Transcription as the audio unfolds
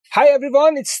Hi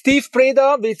everyone, it's Steve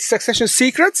Preda with Succession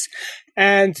Secrets,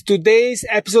 and today's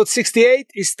episode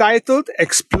 68 is titled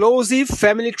Explosive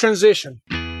Family Transition.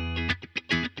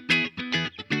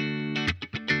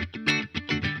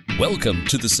 Welcome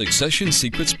to the Succession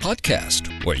Secrets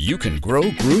podcast, where you can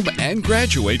grow, groom, and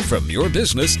graduate from your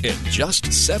business in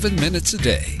just 7 minutes a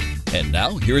day. And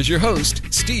now, here is your host,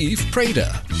 Steve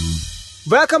Preda.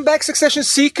 Welcome back, Succession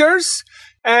Seekers.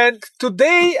 And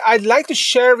today I'd like to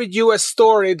share with you a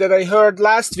story that I heard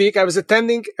last week. I was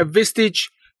attending a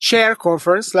Vistage chair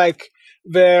conference,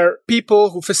 where people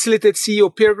who facilitate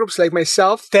CEO peer groups like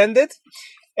myself attended.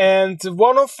 And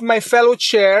one of my fellow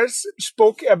chairs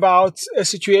spoke about a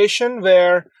situation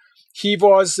where he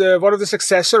was one of the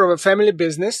successor of a family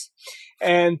business.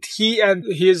 And he and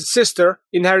his sister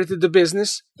inherited the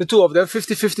business, the two of them,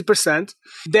 50-50%.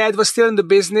 Dad was still in the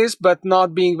business, but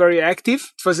not being very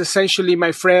active. It was essentially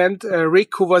my friend,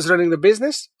 Rick, who was running the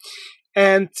business.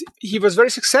 And he was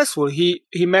very successful. He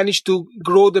managed to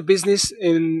grow the business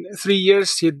in 3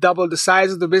 years. He doubled the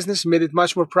size of the business, made it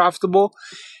much more profitable.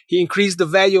 He increased the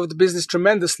value of the business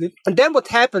tremendously. And then what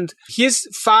happened, his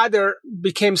father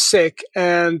became sick,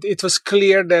 and it was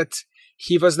clear that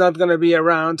he was not going to be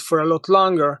around for a lot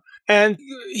longer. And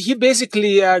he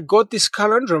basically got this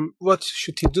conundrum. What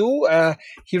should he do?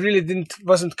 He really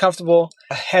wasn't comfortable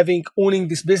owning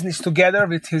this business together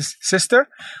with his sister,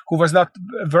 who was not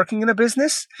working in a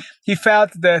business. He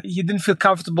felt that he didn't feel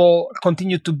comfortable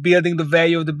continue to building the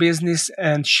value of the business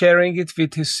and sharing it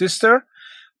with his sister,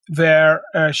 where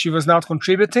she was not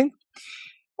contributing.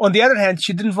 On the other hand,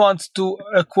 she didn't want to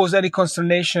cause any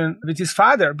consternation with his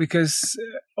father, because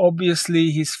obviously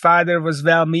his father was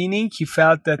well-meaning. He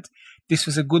felt that this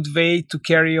was a good way to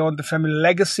carry on the family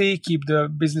legacy, keep the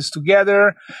business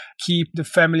together, keep the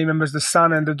family members, the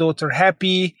son and the daughter,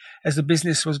 happy, as the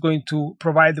business was going to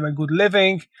provide them a good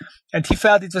living. And he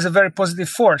felt it was a very positive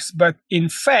force. But in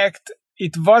fact,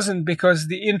 it wasn't, because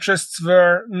the interests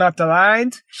were not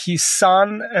aligned. His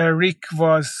son, Rick,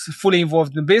 was fully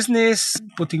involved in the business,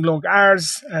 putting long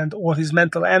hours and all his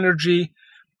mental energy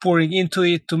pouring into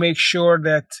it to make sure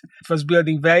that it was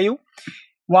building value,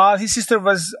 while his sister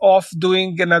was off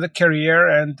doing another career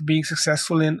and being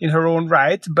successful in her own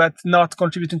right, but not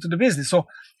contributing to the business. So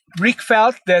Rick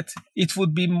felt that it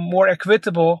would be more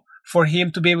equitable for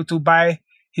him to be able to buy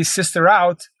his sister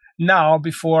out now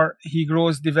before he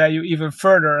grows the value even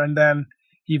further, and then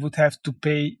he would have to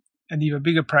pay an even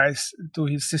bigger price to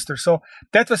his sister. So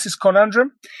that was his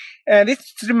conundrum. And it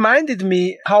reminded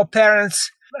me how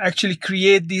parents actually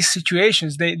create these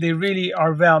situations. They really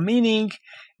are well-meaning.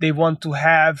 They want to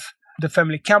have the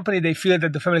family company. They feel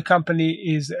that the family company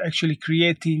is actually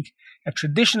creating a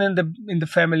tradition in the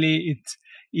family.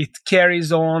 It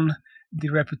carries on the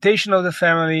reputation of the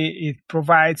family. It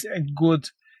provides a good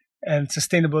and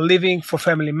sustainable living for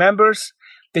family members.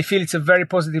 They feel it's a very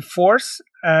positive force,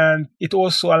 and it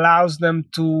also allows them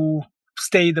to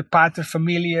stay the pater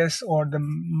familias or the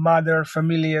mother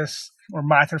familias or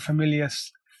mater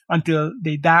familias until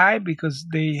they die, because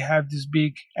they have this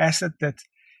big asset that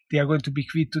they are going to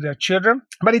bequeath to their children.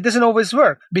 But it doesn't always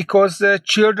work, because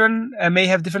children may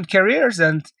have different careers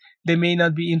and they may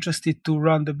not be interested to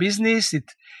run the business.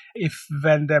 If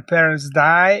when their parents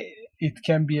die, it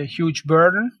can be a huge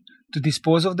burden to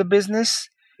dispose of the business.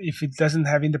 If it doesn't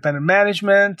have independent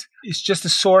management, it's just a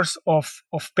source of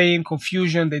pain,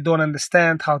 confusion. They don't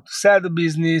understand how to sell the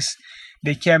business.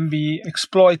 They can be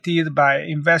exploited by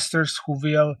investors who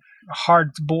will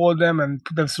hardball them and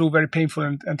put them through very painful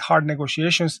and hard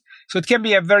negotiations. So it can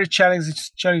be a very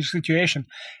challenging situation.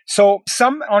 So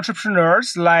some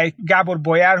entrepreneurs, like Gabor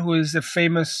Boyar, who is a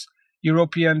famous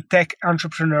European tech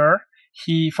entrepreneur,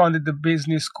 he founded the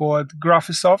business called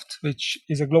Graphisoft, which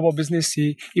is a global business.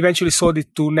 He eventually sold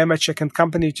it to Nemetschek &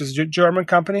 Company, which is a German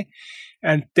company,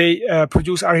 and they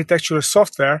produce architectural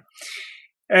software.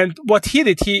 And what he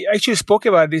did, he actually spoke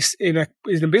about this in a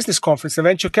business conference, a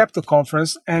venture capital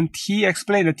conference, and he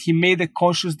explained that he made a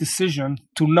conscious decision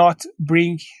to not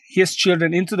bring his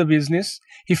children into the business.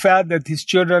 He felt that his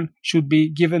children should be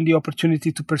given the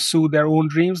opportunity to pursue their own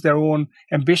dreams, their own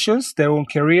ambitions, their own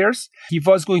careers. He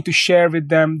was going to share with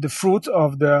them the fruit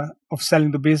of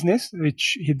selling the business,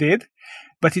 which he did,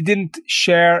 but he didn't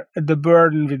share the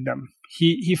burden with them.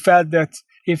 He felt that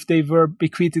if they were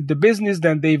bequeathed the business,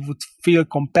 then they would feel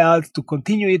compelled to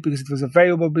continue it because it was a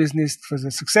valuable business, it was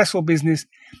a successful business,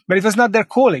 but it was not their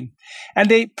calling. And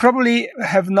they probably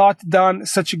have not done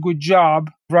such a good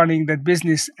job running that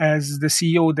business as the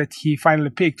CEO that he finally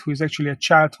picked, who is actually a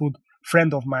childhood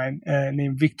friend of mine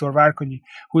named Viktor Várkonyi,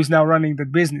 who is now running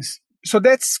that business. So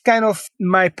that's kind of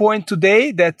my point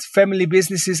today, that family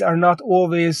businesses are not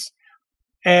always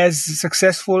as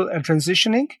successful and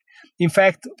transitioning. In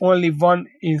fact, only 1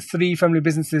 in 3 family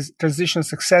businesses transition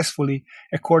successfully,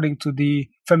 according to the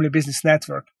Family Business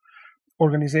Network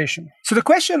organization. So the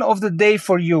question of the day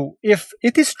for you, if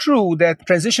it is true that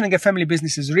transitioning a family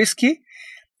business is risky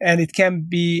and it can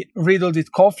be riddled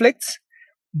with conflicts,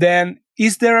 then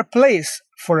is there a place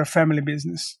for a family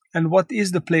business? And what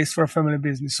is the place for a family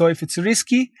business? So if it's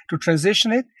risky to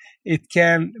transition it, it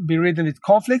can be riddled with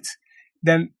conflicts,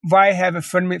 then why have a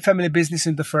family business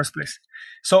in the first place?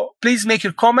 So please make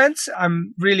your comments.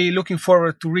 I'm really looking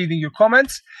forward to reading your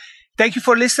comments. Thank you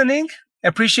for listening.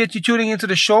 Appreciate you tuning into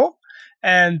the show.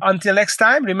 And until next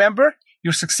time, remember,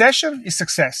 your succession is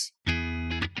success.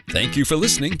 Thank you for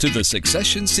listening to the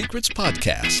Succession Secrets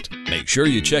Podcast. Make sure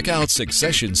you check out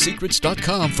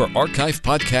successionsecrets.com for archive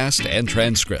podcasts and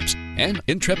transcripts, and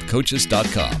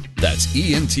entrepcoaches.com. That's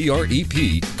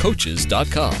ENTREP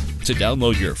coaches.com to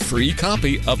download your free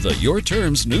copy of the Your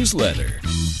Terms newsletter.